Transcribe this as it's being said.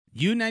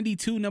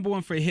U92, number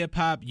one for hip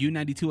hop,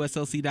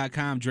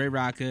 U92SLC.com, Dre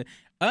Rocka,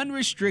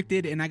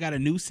 Unrestricted, and I got a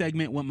new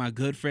segment with my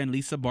good friend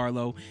Lisa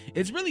Barlow.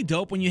 It's really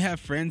dope when you have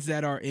friends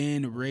that are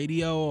in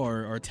radio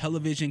or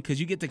television because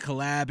you get to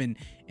collab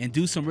and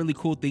do some really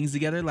cool things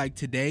together. Like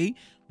today,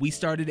 we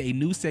started a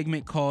new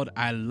segment called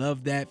I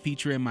Love That,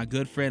 featuring my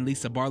good friend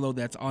Lisa Barlow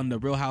that's on the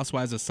Real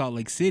Housewives of Salt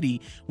Lake City,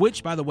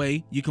 which, by the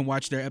way, you can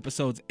watch their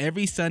episodes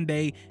every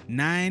Sunday,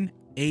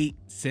 8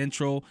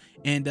 Central,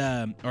 and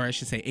or I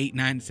should say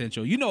 8-9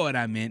 Central. You know what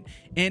I meant.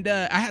 And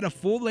I had a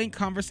full-length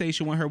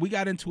conversation with her. We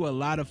got into a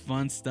lot of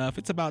fun stuff.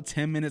 It's about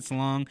 10 minutes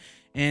long,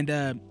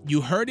 and you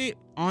heard it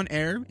on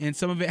air, and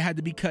some of it had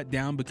to be cut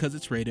down because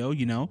it's radio,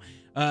 you know.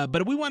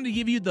 But we wanted to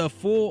give you the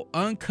full,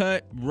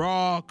 uncut,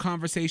 raw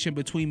conversation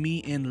between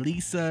me and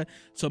Lisa.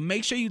 So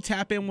make sure you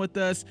tap in with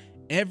us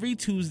every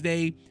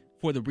Tuesday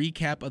for the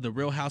recap of the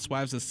Real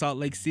Housewives of Salt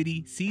Lake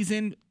City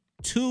Season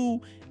 2,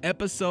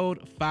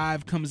 episode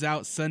 5 comes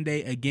out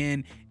Sunday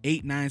again,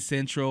 8-9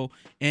 Central.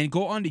 And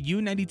go on to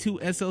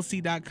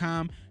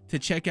U92SLC.com to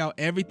check out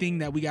everything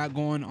that we got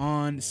going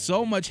on.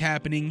 So much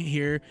happening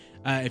here.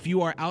 If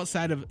you are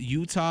outside of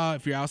Utah,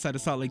 if you're outside of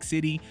Salt Lake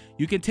City,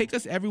 you can take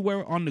us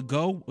everywhere on the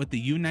go with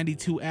the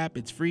U92 app.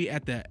 It's free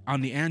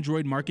on the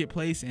Android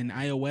marketplace and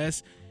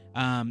iOS.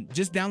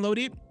 Just download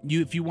it.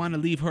 If you want to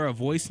leave her a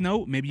voice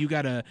note, maybe you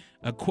got a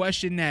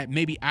question that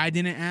maybe I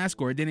didn't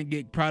ask or didn't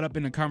get brought up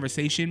in the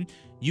conversation,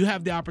 you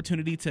have the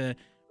opportunity to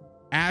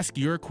ask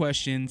your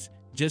questions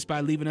just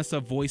by leaving us a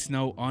voice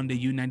note on the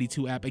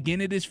U92 app. Again,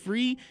 it is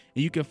free,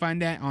 and you can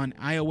find that on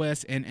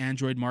iOS and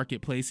Android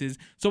marketplaces.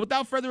 So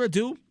without further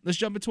ado, let's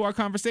jump into our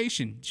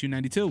conversation. It's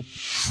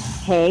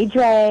U92. Hey,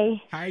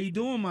 Dre. How are you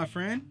doing, my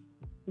friend?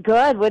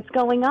 Good. What's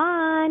going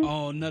on?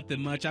 Oh,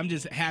 nothing much. I'm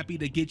just happy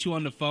to get you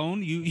on the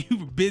phone. You're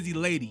a busy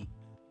lady.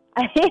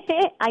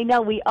 I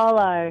know, we all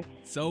are.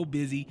 So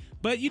busy.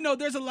 But,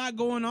 there's a lot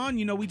going on.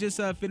 We just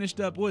finished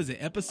up,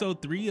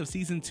 episode 3 of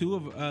season 2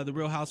 of The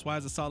Real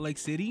Housewives of Salt Lake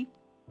City?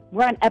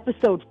 We're on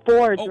episode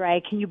 4,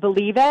 Dre. Can you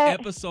believe it?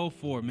 Episode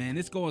 4, man.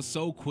 It's going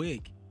so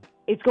quick.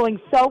 It's going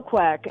so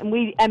quick. And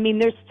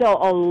there's still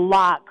a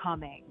lot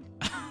coming.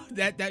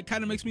 That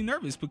kind of makes me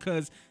nervous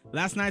because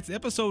last night's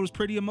episode was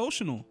pretty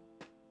emotional.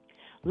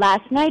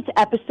 Last night's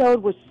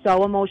episode was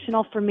so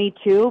emotional for me,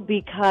 too,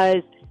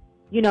 because,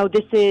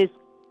 this is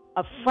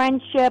a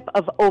friendship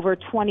of over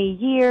 20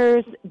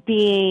 years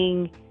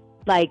being,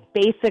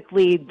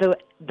 basically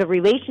the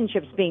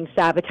relationship's being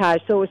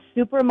sabotaged. So it was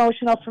super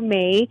emotional for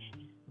me,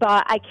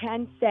 but I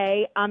can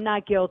say I'm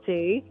not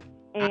guilty,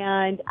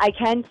 and I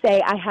can say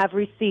I have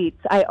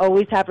receipts. I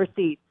always have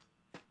receipts.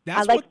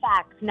 I like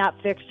facts, not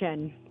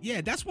fiction.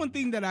 Yeah, that's one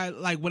thing that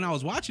I when I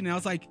was watching it. I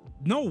was like,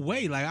 no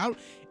way.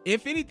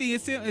 If anything,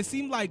 it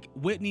seemed like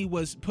Whitney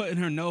was putting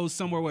her nose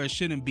somewhere where it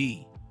shouldn't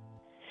be.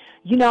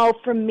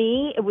 For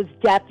me, it was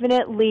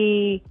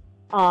definitely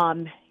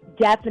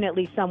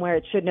somewhere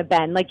it shouldn't have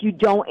been. You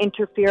don't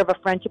interfere of a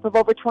friendship of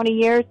over 20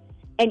 years.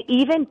 And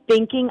even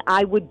thinking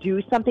I would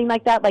do something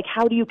like that,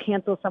 how do you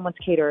cancel someone's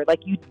caterer?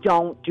 You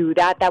don't do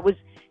that. That was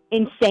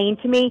insane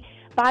to me.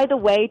 By the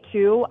way,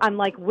 too, I'm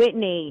like,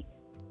 Whitney,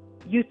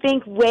 you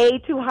think way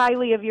too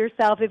highly of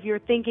yourself if you're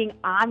thinking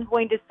I'm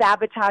going to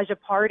sabotage a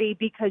party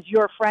because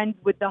you're friends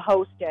with the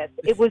hostess.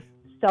 It was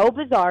so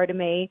bizarre to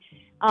me,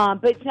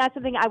 but it's not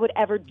something I would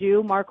ever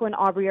do. Marco and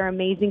Aubrey are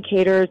amazing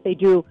caterers. They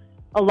do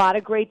a lot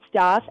of great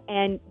stuff,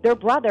 and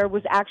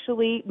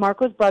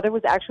Marco's brother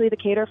was actually the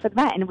caterer for the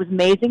event, and it was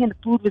amazing, and the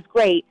food was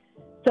great.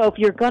 So if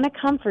you're going to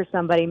come for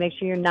somebody, make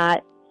sure you're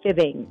not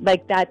fibbing.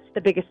 That's the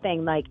biggest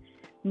thing.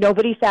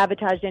 Nobody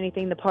sabotaged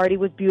anything. The party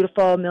was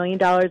beautiful. $1 million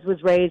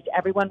was raised.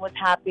 Everyone was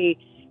happy.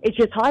 It's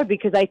just hard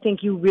because I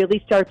think you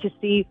really start to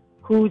see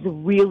who's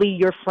really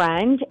your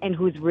friend and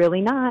who's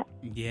really not.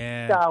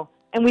 Yeah.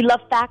 And we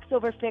love facts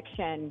over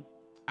fiction.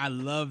 I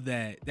love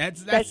that. That's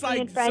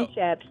especially in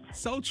friendships.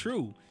 So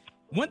true.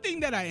 One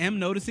thing that I am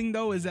noticing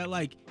though is that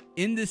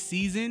in this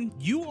season,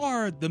 you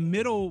are the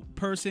middle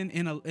person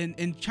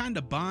in trying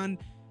to bond.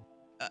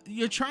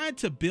 You're trying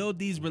to build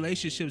these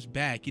relationships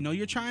back.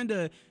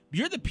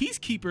 You're the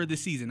peacekeeper of the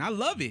season. I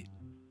love it.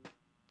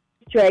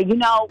 Dre,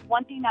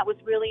 one thing that was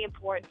really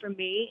important for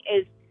me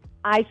is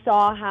I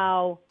saw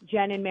how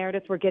Jen and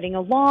Meredith were getting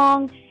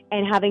along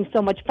and having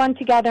so much fun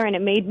together, and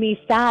it made me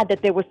sad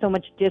that there was so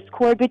much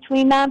discord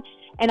between them.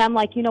 And I'm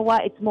like, you know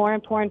what? It's more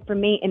important for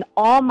me in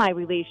all my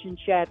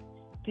relationships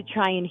to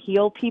try and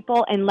heal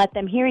people and let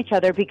them hear each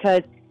other,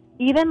 because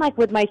even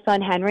with my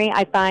son Henry,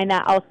 I find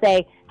that I'll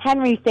say,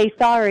 Henry, say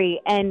sorry,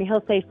 and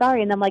he'll say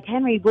sorry, and I'm like,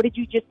 Henry, what did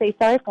you just say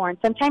sorry for? And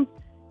sometimes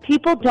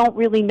people don't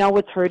really know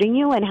what's hurting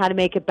you and how to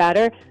make it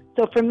better.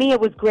 So for me, it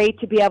was great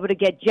to be able to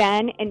get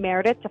Jen and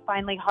Meredith to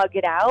finally hug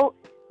it out.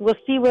 We'll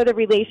see where the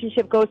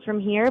relationship goes from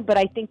here, but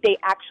I think they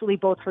actually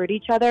both hurt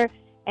each other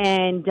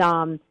and,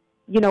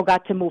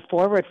 got to move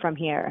forward from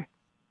here.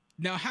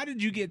 Now, how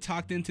did you get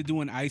talked into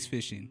doing ice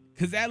fishing?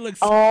 Because that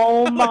looks,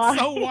 looks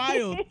so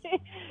wild.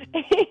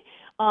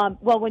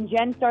 Well, when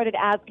Jen started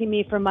asking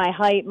me for my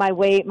height, my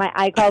weight, my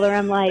eye color,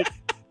 I'm like,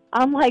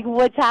 I'm like,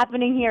 what's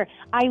happening here?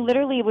 I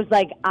literally was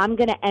like, I'm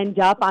going to end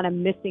up on a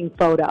missing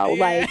photo.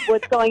 Yeah. Like,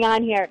 what's going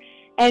on here?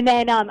 And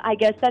then I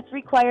guess that's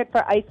required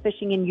for ice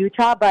fishing in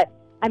Utah. But,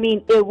 I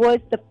mean, it was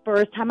the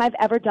first time I've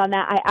ever done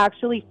that. I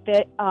actually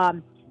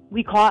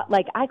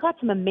I caught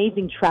some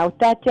amazing trout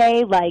that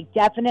day, like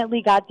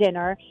definitely got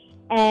dinner.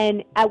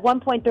 And at one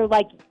point they're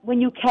like,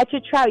 when you catch a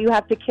trout, you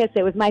have to kiss it.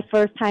 It was my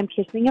first time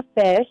kissing a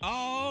fish.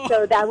 Oh.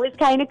 So that was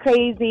kind of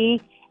crazy.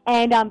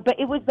 And but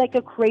it was like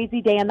a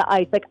crazy day on the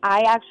ice. Like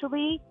I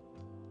actually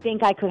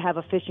think I could have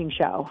a fishing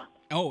show.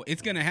 Oh,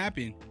 it's going to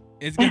happen.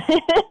 It's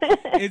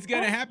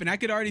gonna happen. I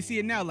could already see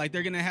it now. Like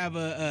they're gonna have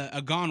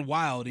a Gone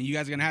Wild, and you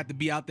guys are gonna have to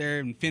be out there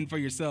and fend for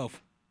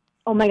yourself.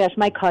 Oh my gosh,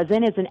 my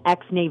cousin is an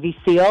ex-Navy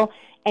SEAL,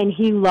 and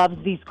he loves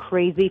these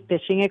crazy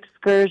fishing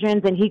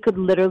excursions, and he could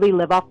literally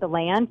live off the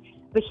land.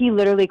 But he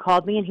literally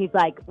called me, and he's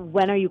like,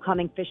 when are you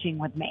coming fishing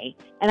with me?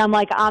 And I'm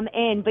like, I'm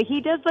in. But he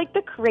does like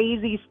the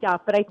crazy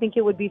stuff, but I think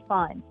it would be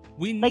fun.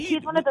 He's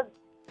like one of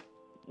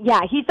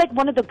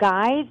the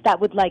guys that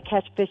would like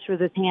catch fish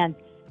with his hands.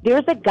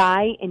 There's a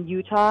guy in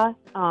Utah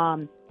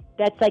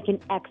that's like an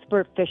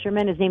expert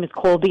fisherman. His name is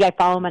Colby. I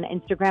follow him on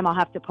Instagram. I'll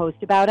have to post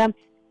about him.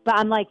 But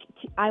I'm like,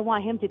 I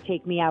want him to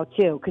take me out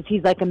too because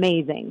he's like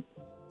amazing.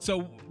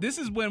 So this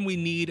is when we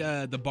need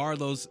the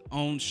Barlow's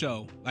own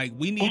show. Like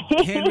we need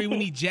Henry, we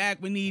need Jack,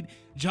 we need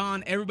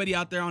John, everybody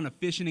out there on a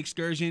fishing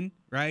excursion,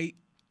 right?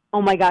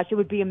 Oh my gosh, it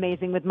would be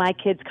amazing with my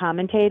kids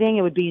commentating.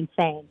 It would be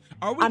insane.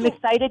 I'm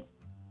excited.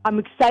 I'm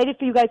excited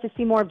for you guys to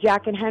see more of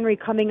Jack and Henry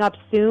coming up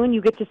soon.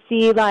 You get to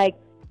see like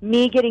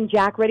me getting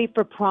Jack ready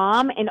for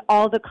prom and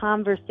all the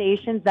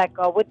conversations that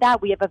go with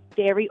that. We have a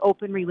very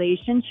open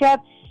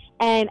relationship.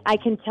 And I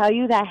can tell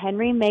you that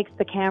Henry makes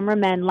the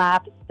cameramen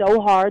laugh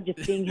so hard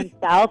just being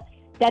himself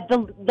that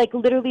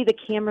literally the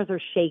cameras are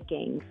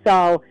shaking.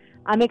 So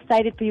I'm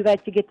excited for you guys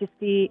to get to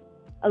see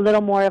a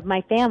little more of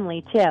my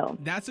family too.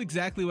 That's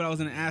exactly what I was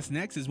going to ask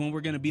next is when we're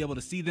going to be able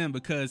to see them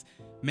because,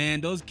 man,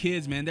 those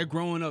kids, man, they're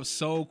growing up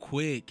so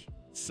quick.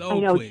 So I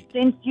know. Quick.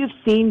 Since you've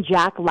seen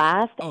Jack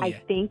last, I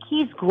think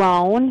he's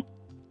grown.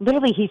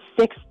 Literally, he's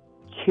 6'2".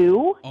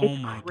 Oh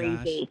it's my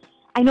crazy. gosh.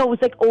 I know, it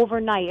was like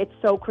overnight. It's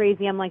so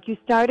crazy. I'm like, you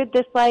started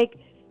this like,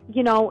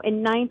 in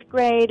 9th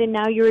grade and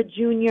now you're a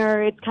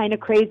junior. It's kind of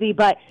crazy.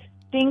 But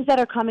things that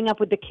are coming up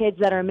with the kids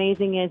that are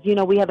amazing is,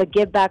 we have a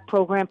give back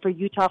program for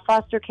Utah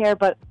foster care,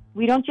 but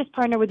we don't just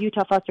partner with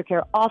Utah foster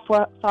care, all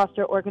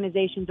foster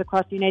organizations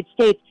across the United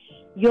States.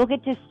 You'll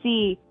get to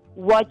see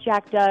what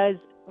Jack does,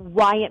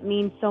 why it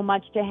means so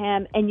much to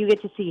him, and you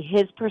get to see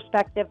his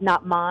perspective,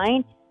 not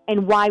mine,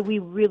 and why we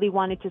really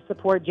wanted to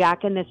support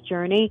Jack in this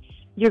journey.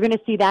 You're going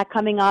to see that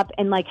coming up,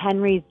 and like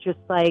Henry's just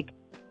like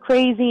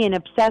crazy and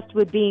obsessed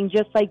with being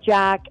just like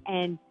Jack,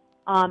 and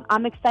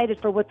I'm excited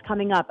for what's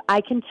coming up.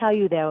 I can tell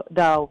you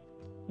though,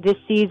 this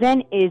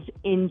season is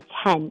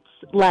intense,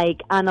 like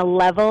on a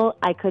level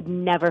I could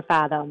never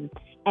fathom.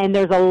 And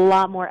there's a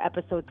lot more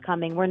episodes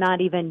coming. We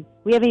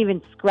haven't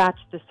even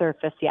scratched the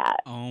surface yet.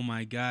 Oh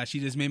my gosh,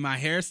 you just made my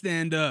hair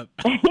stand up.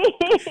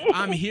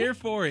 I'm here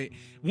for it.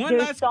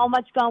 There's so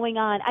much going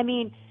on. I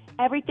mean,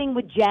 everything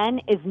with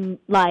Jen is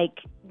like,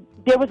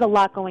 there was a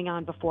lot going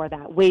on before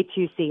that. Wait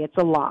till you see. It's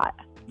a lot.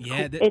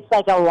 Yeah. It's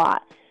like a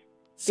lot.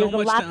 So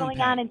There's a lot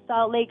going on in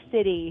Salt Lake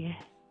City.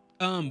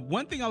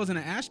 One thing I was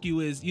going to ask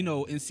you is,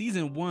 in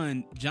season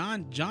 1,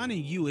 John and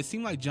you, it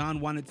seemed like John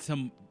wanted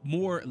some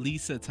more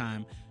Lisa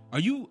time. Are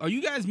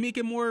you guys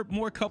making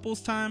more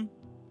couples time?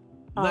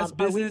 Less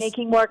business? Are we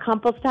making more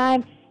couples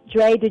time?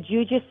 Dre, did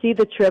you just see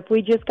the trip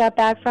we just got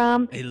back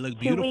from? It looked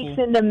beautiful. 2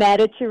 weeks in the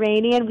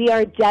Mediterranean. We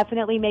are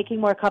definitely making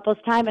more couples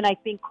time, and I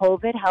think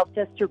COVID helped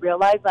us to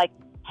realize, like,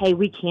 hey,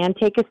 we can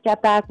take a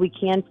step back. We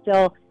can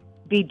still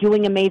be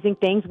doing amazing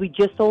things. We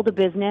just sold a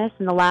business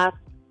in the last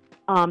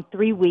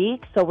 3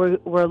 weeks, so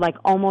we're like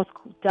almost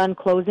done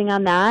closing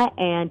on that.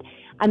 And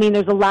I mean,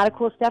 there's a lot of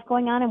cool stuff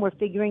going on, and we're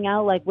figuring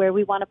out like where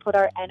we want to put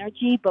our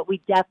energy. But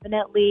we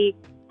definitely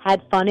had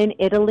fun in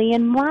Italy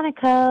and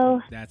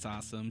Monaco. That's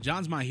awesome.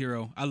 John's my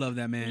hero. I love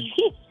that man.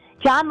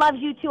 John loves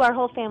you too. Our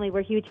whole family,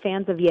 we're huge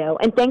fans of you.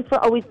 And thanks for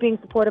always being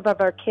supportive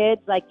of our kids.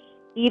 Like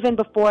even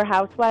before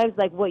Housewives,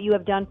 like what you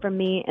have done for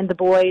me and the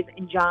boys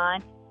and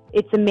John,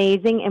 it's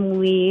amazing, and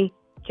we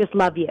just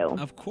love you.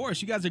 Of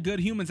course, you guys are good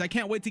humans. I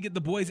can't wait to get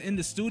the boys in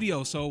the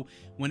studio. So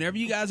whenever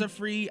you guys are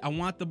free, I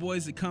want the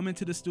boys to come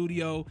into the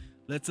studio.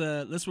 Let's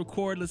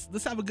record.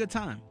 Let's have a good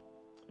time.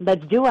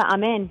 Let's do it.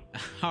 I'm in.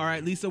 All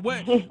right, Lisa.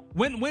 When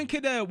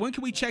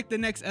can we check the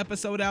next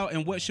episode out,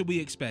 and what should we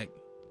expect?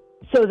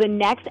 So the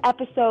next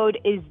episode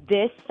is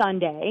this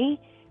Sunday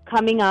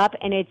coming up,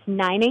 and it's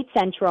 9/8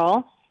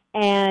 Central.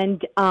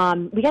 And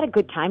we got a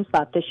good time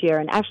slot this year,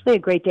 and actually a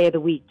great day of the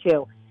week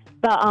too.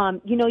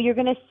 But you're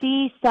going to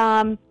see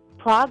some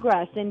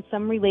progress in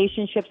some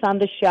relationships on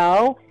the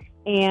show,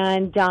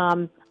 and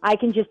I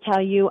can just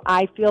tell you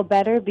I feel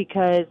better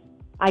because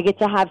I get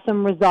to have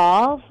some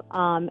resolve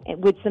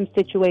with some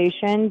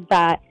situations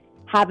that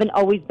haven't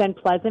always been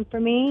pleasant for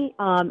me,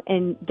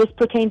 and this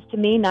pertains to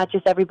me, not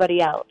just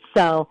everybody else.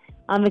 So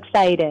I'm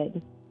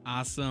excited.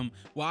 Awesome.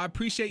 Well, I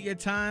appreciate your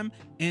time,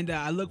 and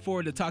I look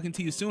forward to talking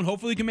to you soon.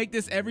 Hopefully we can make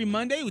this every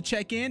Monday. We'll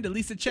check in, the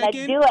Lisa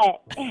check-in. Let's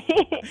do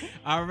it.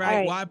 All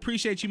right. Well, I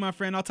appreciate you, my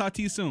friend. I'll talk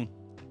to you soon.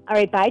 All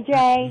right. Bye,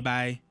 Dre.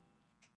 Bye.